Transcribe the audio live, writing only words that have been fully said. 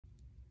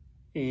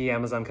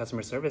Amazon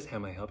customer service, how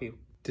may I help you?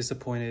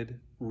 Disappointed,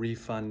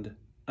 refund,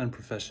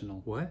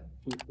 unprofessional. What?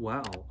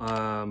 Wow.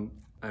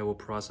 I will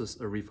process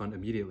a refund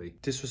immediately.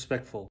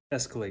 Disrespectful,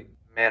 escalate.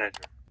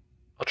 Manager.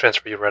 I'll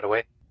transfer you right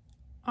away.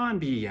 On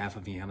behalf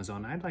of the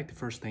Amazon, I'd like to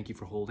first thank you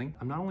for holding.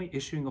 I'm not only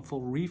issuing a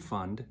full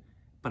refund,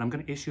 but I'm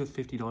going to issue a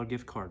 $50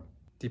 gift card.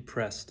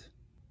 Depressed,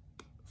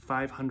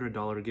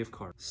 $500 gift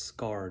card.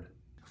 scarred.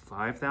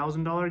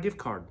 $5,000 gift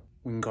card.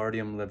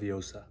 Wingardium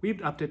Leviosa.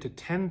 We've upped it to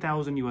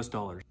 10,000 US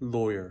dollars.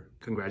 Lawyer,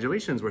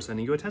 Congratulations, we're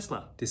sending you a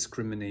Tesla.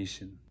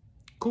 discrimination.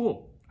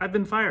 Cool. I've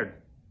been fired.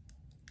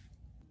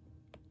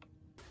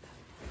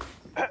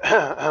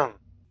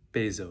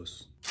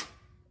 Bezos.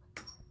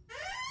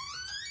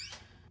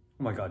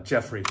 Oh my God,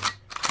 Jeffrey.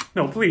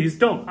 No, please,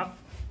 don't.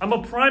 I'm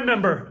a Prime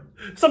member.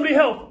 Somebody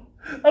help.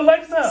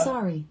 Alexa!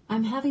 Sorry,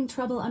 I'm having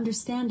trouble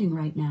understanding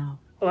right now.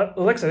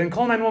 Alexa, then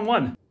call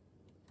 911.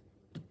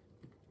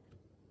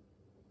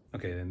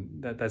 Okay, then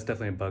that's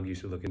definitely a bug you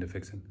should look into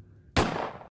fixing.